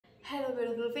Hello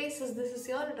beautiful faces, this is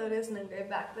your notorious Nangai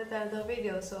back with another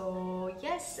video. So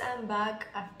yes, I'm back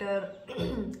after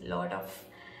lot of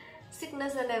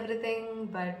sickness and everything,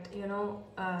 but you know,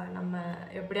 நம்ம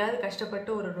எப்படியாவது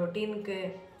கஷ்டப்பட்டு ஒரு ரொட்டீனுக்கு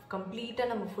கம்ப்ளீட்டா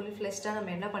நம்ம full ஃப்ளெஷ்டா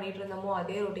நம்ம என்ன பண்ணிட்டு இருந்தோமோ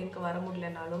அதே ரொட்டீனுக்கு வர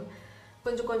முடியலனாலும்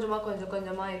கொஞ்சம்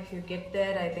கொஞ்சமா if you get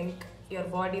there, I think your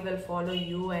body will follow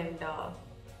you and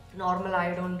normal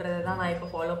ஆயிடும்ன்றதை தான் நான் இப்போ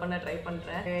ஃபாலோ பண்ண ட்ரை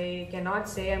பண்ணுறேன். I cannot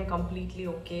say I'm completely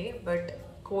okay, but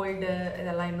cold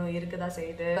இதெல்லாம் இன்னும் இருக்குதா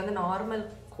செய்யுது. வந்து நார்மல்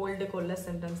கோல்டுக்கு உள்ள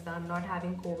சிம்டம்ஸ் தான். I'm not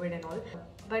having COVID and all,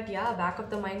 but yeah, back of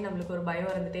the mind நம்மளுக்கு ஒரு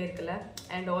பயம் இருந்துகிட்டே இருக்குல்ல.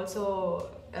 And also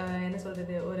என்ன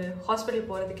சொல்கிறது, ஒரு ஹாஸ்பிட்டல்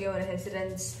போகிறதுக்கே ஒரு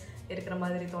ஹெசிடன்ஸ் இருக்கிற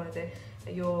மாதிரி தோணுது.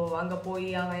 ஐயோ அங்கே போய்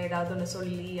அவன் ஏதாவது ஒன்று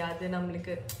சொல்லி அது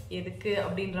நம்மளுக்கு எதுக்கு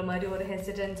அப்படின்ற மாதிரி ஒரு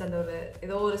ஹெசிடன்ஸ், அந்த ஒரு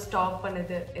ஏதோ ஒரு ஸ்டாப்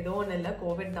பண்ணுது. ஏதோ ஒன்றும் இல்லை,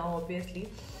 கோவிட் தான் ஆப்வியஸ்லி.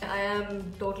 ஐ ஆம்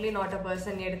டோட்லி நாட் அ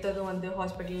பர்சன் எடுத்ததும் வந்து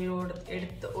ஹாஸ்பிட்டலோட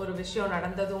எடுத்து ஒரு விஷயம்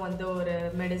நடந்ததும் வந்து ஒரு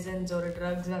மெடிசன்ஸ் ஒரு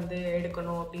ட்ரக்ஸ் வந்து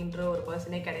எடுக்கணும் அப்படின்ற ஒரு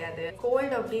பர்சனே கிடையாது.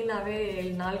 கோல்டு அப்படின்னாவே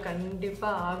 7 நாள்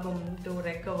கண்டிப்பாக ஆகும் டு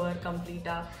ரெக்கவர்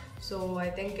கம்ப்ளீட்டாக. So I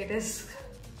think it is,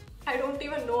 I don't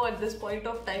even know at this point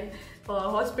of time.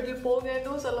 Hospital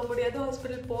போகணும் சொல்ல முடியாது,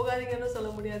 ஹாஸ்பிட்டல் போகாதீங்கன்னு சொல்ல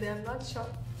முடியாது. I'm not sure.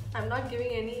 I'm not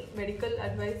giving any medical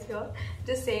advice here.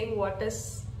 Just saying what is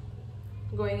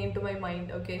going into my mind.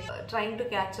 Okay, trying to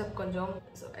catch up கொஞ்சம்.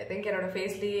 So I think என்னோட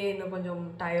ஃபேஸ்லயே இன்னும் கொஞ்சம்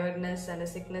tiredness and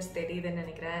sickness தெரியுதுன்னு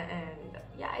நினைக்கிறேன். And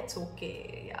yeah, it's okay.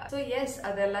 Yeah. So yes,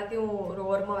 அது எல்லாத்தையும் ஒரு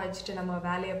ஓரமாக வச்சுட்டு நம்ம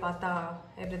வேலையை பார்த்தா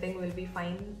everything will be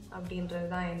fine அப்படின்றது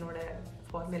தான் என்னோட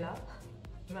ஃபார்முலா.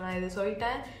 நான் இது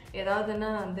சொல்லிட்டேன், ஏதாவதுன்னா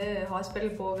வந்து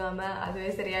ஹாஸ்பிட்டல் போகாமல் அதுவே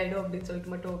சரியாயிடும் அப்படின்னு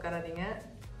சொல்லிட்டு மட்டும் உட்காராதீங்க.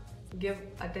 Give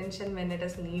attention when it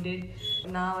is needed.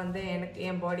 நான் வந்து எனக்கு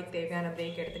என் பாடிக்கு தேவையான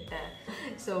பிரேக் எடுத்துக்கிட்டேன்.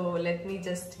 So let me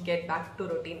just get back to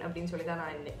routine அப்படின்னு சொல்லி தான்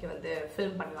நான் இன்னைக்கு வந்து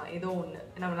ஃபில்ம் பண்ணலாம், ஏதோ ஒன்று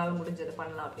நம்மளால் முடிஞ்சது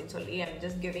பண்ணலாம் அப்படின்னு சொல்லி I'm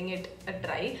just giving it a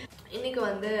try. இன்னைக்கு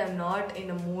வந்து I'm not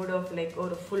in a mood of like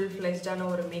ஒரு ஃபுல்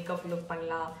ஃப்ளெஷ்டான ஒரு மேக்கப் லுக்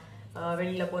பண்ணலாம்,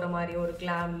 வெளியில் போகிற மாதிரி ஒரு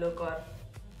கிளாம் லுக் ஆர்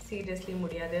சீரியஸ்லி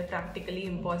முடியாது, ப்ராக்டிக்கலி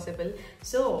இம்பாசிபிள்.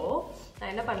 ஸோ நான்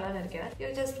என்ன பண்ணலான்னு இருக்கேன், you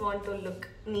just want to look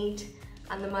NEET,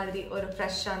 அந்த மாதிரி ஒரு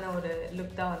ஃப்ரெஷ்ஷான ஒரு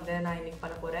லுக் தான் வந்து நான் இன்னைக்கு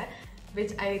பண்ண போகிறேன்.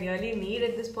 Which I really need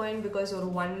at this point, because ஒரு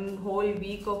 1 whole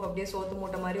week ஆஃப் அப்படியே சோத்து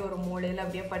மூட்டை மாதிரி ஒரு மூலையில்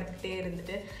அப்படியே படுத்துக்கிட்டே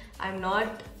இருந்துட்டு ஐ எம்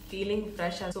நாட் ஃபீலிங்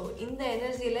ஃப்ரெஷ்ஷாக. ஸோ இந்த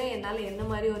எனர்ஜியில் என்னால் என்ன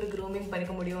மாதிரி ஒரு க்ரூமிங்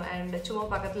பண்ணிக்க முடியும், அண்ட் சும்மா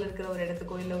பக்கத்தில் இருக்கிற ஒரு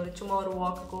இடத்துக்கோ இல்லை ஒரு சும்மா ஒரு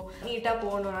வாக்குக்கோ நீட்டாக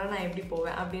போகணுன்னா நான் எப்படி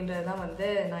போவேன் அப்படின்றது தான் வந்து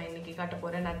நான் இன்றைக்கி காட்ட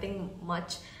போகிறேன். Nothing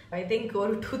much. ஐ திங்க்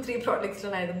ஒரு 2-3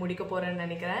 ப்ராடக்ட்ஸில் நான் இது முடிக்க போகிறேன்னு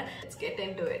நினைக்கிறேன். Let's get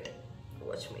into it.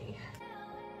 Watch me.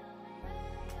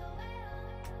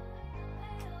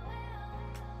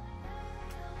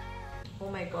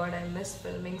 Oh my god, I miss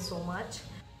filming so much.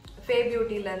 Fay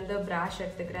Beautyலேருந்து BRASH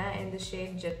எடுத்துக்கிறேன். இந்த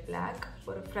ஷேட் ஜெட் பிளாக்.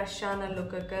 ஒரு ஃப்ரெஷ்ஷான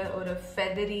லுக்குக்கு ஒரு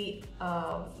ஃபெதரி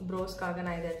ப்ரோஸ்க்காக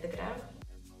நான் இதை எடுத்துக்கிறேன்.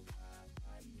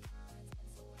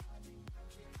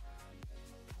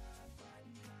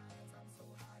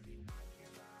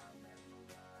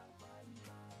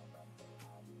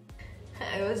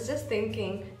 I was just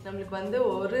thinking, நம்மளுக்கு வந்து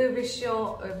ஒரு விஷயம்,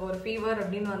 இப்போ ஒரு ஃபீவர்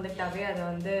அப்படின்னு வந்துட்டாவே அதை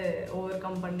வந்து ஓவர்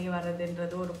கம் பண்ணி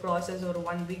வர்றதுன்றது ஒரு ப்ராசஸ், ஒரு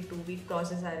 1 week 2 week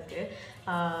ப்ராசஸாக இருக்குது.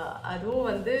 அதுவும்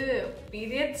வந்து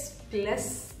பீரியட்ஸ்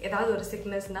ப்ளஸ் ஏதாவது ஒரு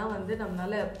சிக்னஸ்னால் வந்து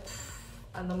நம்மளால்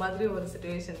அந்த மாதிரி ஒரு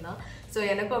சுச்சுவேஷன் தான். ஸோ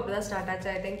எனக்கும் அப்படி தான் ஸ்டார்ட் ஆச்சு.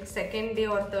 I think 2nd day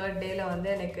or 3rd டேயில் வந்து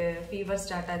எனக்கு ஃபீவர்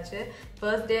ஸ்டார்ட் ஆச்சு.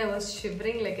 First day I was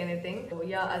shivering like anything.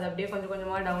 யா, அது அப்படியே கொஞ்சம்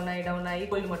கொஞ்சமாக டவுன் ஆகி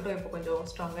கோல்டு மட்டும் இப்போ கொஞ்சம்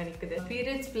ஸ்ட்ராங்காக நிற்குது.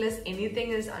 Periods plus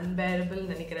anything is unbearable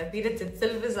நினைக்கிறேன். Periods it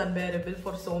self is unbearable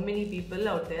for so many people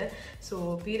out there. So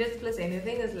periods plus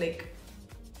anything is like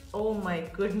oh my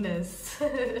goodness.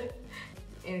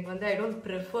 எனக்கு வந்து I don't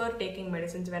prefer taking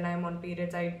medicines when I am on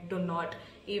periods. I do not.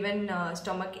 Even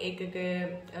stomach ஏக்குக்கு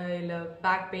இல்லை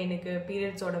back பெயினுக்கு,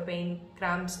 பீரியட்ஸோட pain,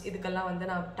 cramps, இதுக்கெல்லாம் வந்து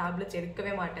நான் tablets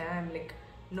எடுக்கவே மாட்டேன். I'm like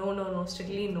no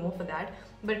strictly no for that.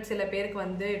 But சில பேருக்கு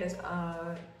வந்து இட் இஸ்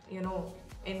யூனோ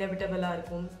இன்னெவிட்டபிளாக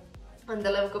இருக்கும்,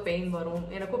 அந்தளவுக்கு பெயின் வரும்.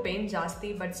 எனக்கும் பெயின் ஜாஸ்தி,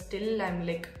 but still I'm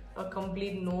like a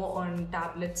complete no on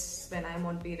tablets when I'm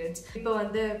on periods. இப்போ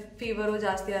வந்து ஃபீவரும்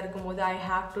ஜாஸ்தியாக இருக்கும் போது I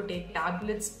have to take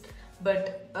tablets, but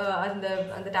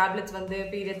அந்த டேப்லெட்ஸ் வந்து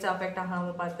பீரியட்ஸ் அஃபெக்ட்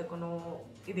ஆகாமல் பார்த்துக்கணும்.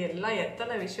 இது எல்லாம்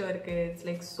எத்தனை விஷயம் இருக்குது. It's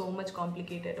like so much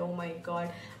complicated. Oh my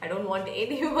God, I don't want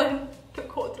anyone to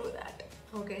go through that.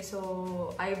 Okay, so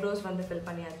eyebrows வந்து ஃபில்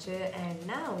பண்ணியாச்சு. And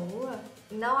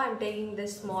now I'm taking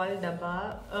this small டப்பா,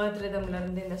 earth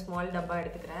rhythmலேருந்து இந்த ஸ்மால் டப்பா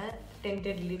எடுத்துக்கிறேன்.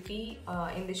 tinted LIPPIE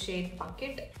in the shade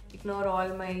bucket. Ignore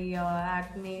all my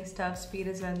acne stuffs.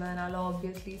 Periods இருந்ததுனால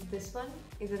obviously this one.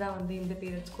 இதுதான் வந்து இந்த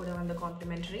periods கூட வந்து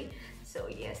complimentary. So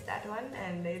yes, that one.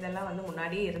 And இதெல்லாம் வந்து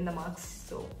முன்னாடியே இருந்த மார்க்ஸ்.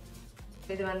 ஸோ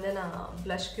இது வந்து நான்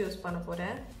blushக்கு யூஸ் பண்ண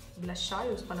போகிறேன், blush-ஆ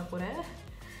யூஸ் பண்ண போகிறேன்.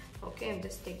 Okay, I'm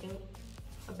just taking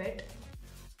a bit.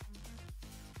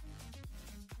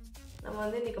 நம்ம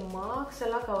வந்து இன்னைக்கு மார்க்ஸ்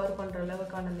எல்லாம் கவர் பண்ற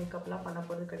அளவுக்கான மேக்கப்லாம் பண்ண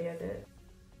போறது கிடையாது.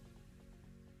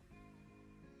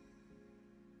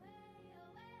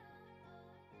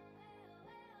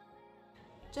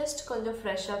 ஜஸ்ட் கொஞ்சம்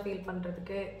ஃப்ரெஷ்ஷாக ஃபீல்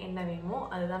பண்ணுறதுக்கு என்ன வேணுமோ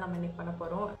அதுதான் நம்ம இன்னைக்கு பண்ண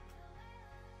போகிறோம்.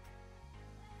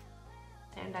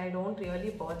 And I don't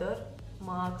really father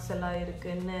marks எல்லாம்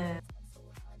இருக்குன்னு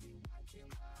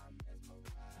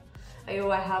ஐயோ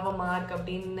ஐ ஹாவ் அ மார்க்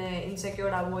அப்படின்னு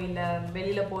இன்செக்யூர்டாவோ இல்லை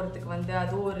வெளியில் போகிறதுக்கு வந்து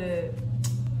அதுவும் ஒரு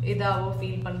இதாவோ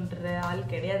ஃபீல் பண்ணுற ஆள்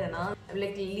கிடையாதுன்னா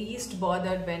like least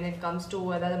bothered when it comes to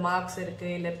அதாவது மார்க்ஸ்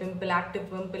இருக்குது இல்லை பிம்பிள் ஆக்டிவ்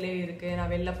பிம்பிளே இருக்குது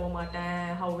நான் வெளில போக மாட்டேன்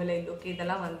ஹவு வில் ஐ லுக்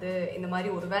இதெல்லாம் வந்து இந்த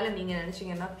மாதிரி ஒரு வேளை நீங்கள்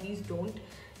நினச்சிங்கன்னா please don't.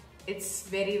 It's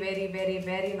very very very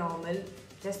very normal.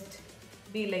 Just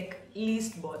be like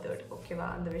least bothered. ஓகேவா?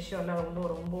 அந்த விஷயம்லாம் ரொம்ப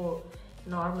ரொம்ப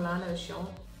நார்மலான விஷயம்.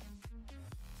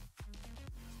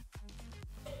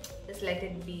 Just let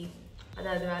it be.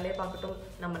 அதாவது வேலையை பார்க்கட்டும்,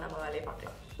 நம்ம வேலையை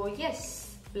பார்க்கலாம். ஓ எஸ்,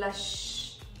 blush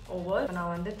over.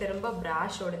 நான் வந்து திரும்ப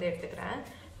BRASH ஓடதே எடுத்துக்கிறேன்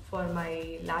for my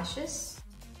lashes.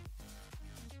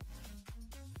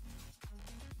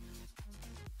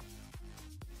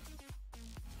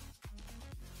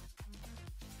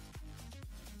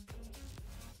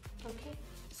 Okay,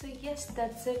 so yes,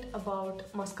 that's it about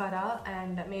mascara.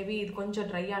 And maybe இது கொஞ்சம்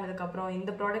ட்ரை ஆனதுக்கப்புறம்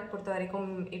இந்த ப்ராடக்ட் பொறுத்த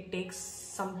வரைக்கும் it takes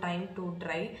some time to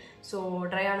dry. So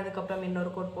try ஆனதுக்கப்புறம் இன்னொரு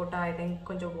கோட் போட்டால் ஐ திங்க்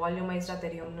கொஞ்சம் வால்யூமைஸ்டாக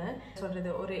தெரியும்னு சொல்கிறது.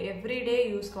 ஒரு எவ்ரிடே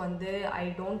யூஸ்க்கு வந்து I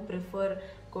don't prefer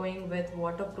going with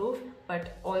water proof. But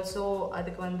also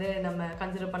அதுக்கு வந்து நம்ம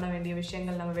கன்சிடர் பண்ண வேண்டிய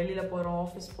விஷயங்கள், நம்ம வெளியில் போகிறோம்,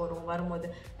 ஆஃபீஸ் போகிறோம், வரும்போது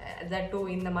தட் டூ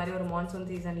இந்த மாதிரி ஒரு மான்சூன்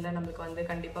சீசனில் நம்மளுக்கு வந்து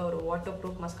கண்டிப்பாக ஒரு வாட்டர்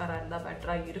ப்ரூஃப் மஸ்காரா இருந்தால்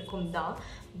பெட்டராக இருக்கும் தான்.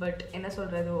 பட் என்ன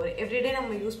சொல்கிறது, ஒரு எவ்ரிடே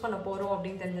நம்ம யூஸ் பண்ண போகிறோம்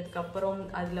அப்படின்னு தெரிஞ்சதுக்கப்புறம்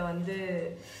அதில் வந்து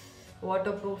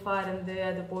வாட்டர் ப்ரூஃபாக இருந்து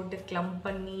அது போட்டு க்ளம்ப்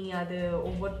பண்ணி அது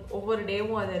ஒவ்வொரு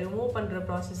டேவும் அதை ரிமூவ் பண்ணுற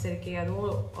ப்ராசஸ் இருக்கே.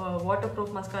 அதுவும் வாட்டர்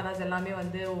ப்ரூஃப் மஸ்காராஸ் எல்லாமே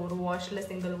வந்து ஒரு வாஷில்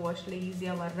சிங்கிள் வாஷில்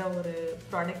ஈஸியாக வர்ற ஒரு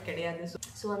ப்ராடக்ட் கிடையாது.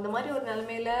 ஸோ அந்த மாதிரி ஒரு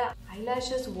நிலமையில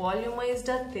ஐலாஷஸ்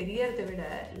வால்யூமைஸ்டாக தெரியறதை விட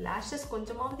லேஷஸ்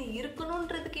கொஞ்சமாவது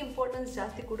இருக்கணுன்றதுக்கு இம்பார்ட்டன்ஸ்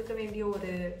ஜாஸ்தி கொடுக்க வேண்டிய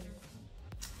ஒரு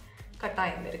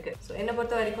கட்டாயம் இருக்குது. ஸோ என்னை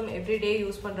பொறுத்த வரைக்கும் எவ்ரிடே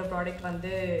யூஸ் பண்ணுற ப்ராடக்ட்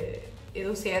வந்து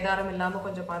எதுவும் சேதாரம் இல்லாமல்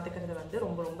கொஞ்சம் பார்த்துக்கிறது வந்து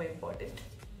ரொம்ப ரொம்ப important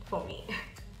for me.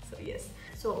 So yes,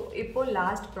 so இப்போ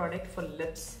last product for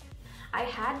lips. I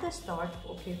had this thought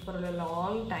okay for a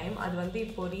long time. அது வந்து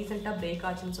இப்போ ரீசெண்டாக பிரேக்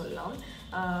ஆச்சுன்னு சொல்லலாம்.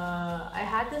 I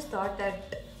had this thought that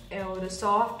ஒரு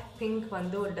சாஃப்ட் பிங்க்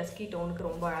வந்து ஒரு டஸ்கி டோனுக்கு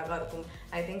ரொம்ப அழகாக இருக்கும்.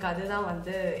 ஐ திங்க் அதுதான்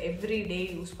வந்து எவ்ரிடே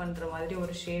யூஸ் பண்ணுற மாதிரி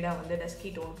ஒரு ஷேடாக வந்து டஸ்கி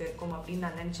டோனுக்கு இருக்கும் அப்படின்னு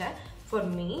நான் நினச்சேன். For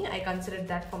me, I considered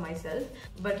that for myself.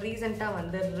 But recently,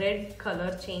 the red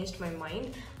color changed my mind.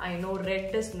 I know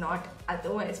red is not,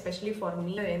 especially for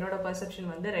me, என்னோட perception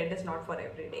வந்து red is not for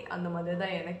everyday. அந்த மாதிரி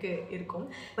தான் எனக்கு இருக்கும்.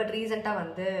 But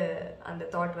recently, அந்த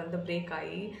thought வந்து break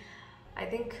ஆகி, I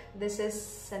think this is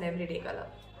an everyday color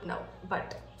now. But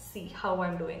see how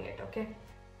I'm doing it, okay?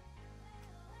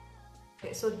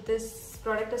 Okay, so this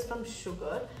product is from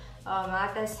Sugar.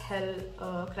 Matte as Hell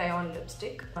Crayon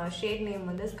lipstick. Shade name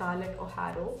is Scarlett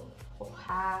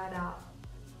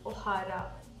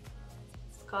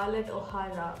Scarlett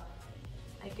O'Hara,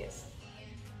 I guess.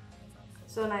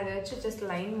 So I just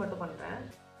line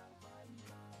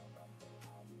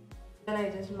then I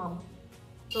just mum.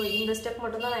 So in the step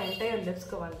I entire lips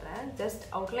just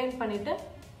outline pannite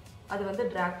adu vandu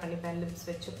drag pannipen lips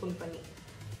vechu pull panni.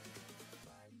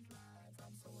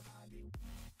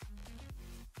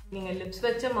 நீங்கள் lips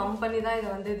வச்சு மம் பண்ணி தான் இதை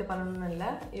வந்து இது பண்ணணும்னு இல்லை.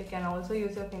 You can also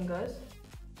use your fingers.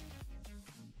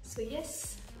 So S,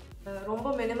 ரொம்ப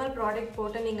மினிமல் ப்ராடக்ட்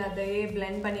போட்டு நீங்கள் அதையே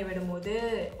பிளெண்ட் பண்ணி விடும்போது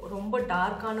ரொம்ப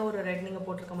டார்க்கான ஒரு ரெட் நீங்கள்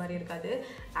போட்டிருக்க மாதிரி இருக்காது.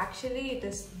 Actually it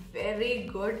is very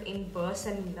good in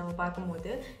person. நம்ம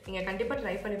பார்க்கும்போது நீங்கள் கண்டிப்பாக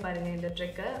ட்ரை பண்ணி பாருங்கள் இந்த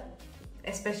ட்ரிக்கை,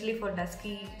 especially for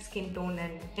dusky skin tone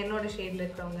and என்னோட ஷேடில்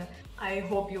இருக்கிறவங்க. I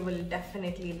hope you will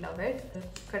definitely love it.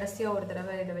 கடைசியாக ஒரு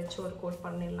தடவை இதை வச்சு ஒரு கோட்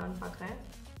பண்ணிடலான்னு பார்க்குறேன்.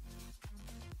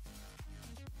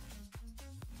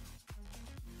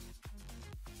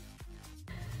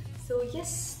 So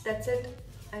yes, that's it.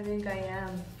 I think I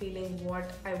am feeling what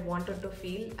I wanted to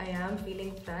feel. I am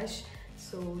feeling fresh.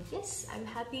 So yes, I'm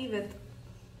happy with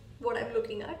what I'm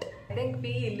looking at. I think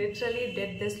we literally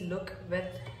did this look with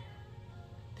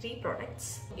 3 products.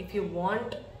 If you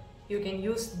want, you can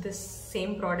use this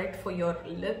same product for your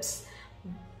lips.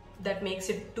 That makes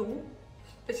it 2,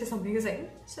 which is amazing.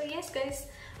 So yes guys,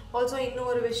 also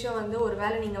இன்னொரு விஷயம் வந்து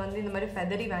ஒருவேளை நீங்கள் வந்து இந்த மாதிரி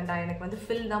feathery வேண்டாம், எனக்கு வந்து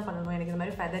ஃபில் தான் பண்ணணும், எனக்கு இந்த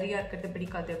மாதிரி ஃபெதரியாக இருக்கிறது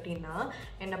பிடிக்காது அப்படின்னா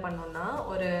என்ன பண்ணணும்னா,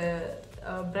 ஒரு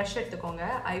ப்ரஷ் எடுத்துக்கோங்க.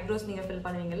 ஐப்ரோஸ் நீங்கள் ஃபில்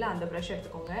பண்ணுவீங்கல்ல, அந்த ப்ரஷ்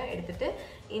எடுத்துக்கோங்க. எடுத்துகிட்டு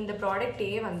இந்த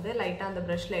ப்ராடக்டையே வந்து லைட்டாக அந்த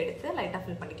ப்ரஷில் எடுத்து லைட்டாக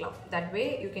ஃபில் பண்ணிக்கலாம். That way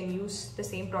you can use the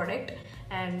same product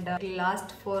and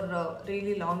last for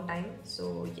really long time. So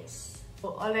S.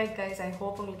 Alright guys, I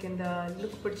hope உங்களுக்கு இந்த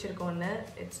லுக் பிடிச்சிருக்கும்னு.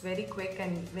 It's very quick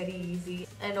and very easy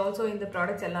and also இந்த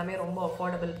ப்ராடக்ட்ஸ் எல்லாமே ரொம்ப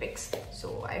affordable fix. So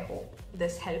I hope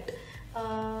this helped.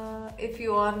 If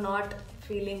you are not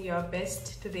feeling your best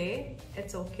today,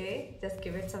 it's okay, just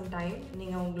give it some time.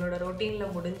 நீங்கள் உங்களோட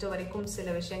ரொட்டீனில் முடிஞ்ச வரைக்கும்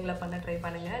சில விஷயங்களை பண்ண ட்ரை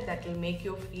பண்ணுங்கள். that will make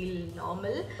you feel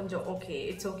normal. கொஞ்சம் ஓகே,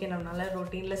 இட்ஸ் ஓகே, நம்மளால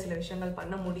ரொட்டீனில் சில விஷயங்கள்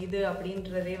பண்ண முடியுது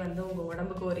அப்படின்றதே வந்து உங்கள்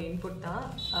உடம்புக்கு ஒரு இன்புட் தான்.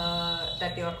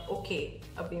 that you are okay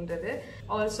அப்படின்றது.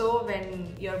 Also when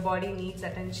your body needs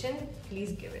attention,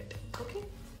 please give it. Okay,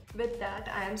 with that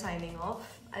I am signing off.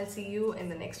 I'll see you in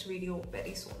the next video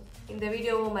very soon. இந்த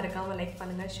வீடியோவை மறக்காமல் லைக்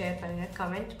பண்ணுங்கள், share பண்ணுங்கள்,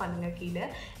 comment பண்ணுங்கள் கீழே.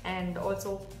 And also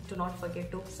do not forget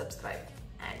to subscribe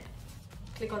and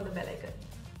click on the bell icon.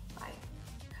 Bye.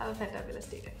 Have a fantabulous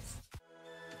day guys.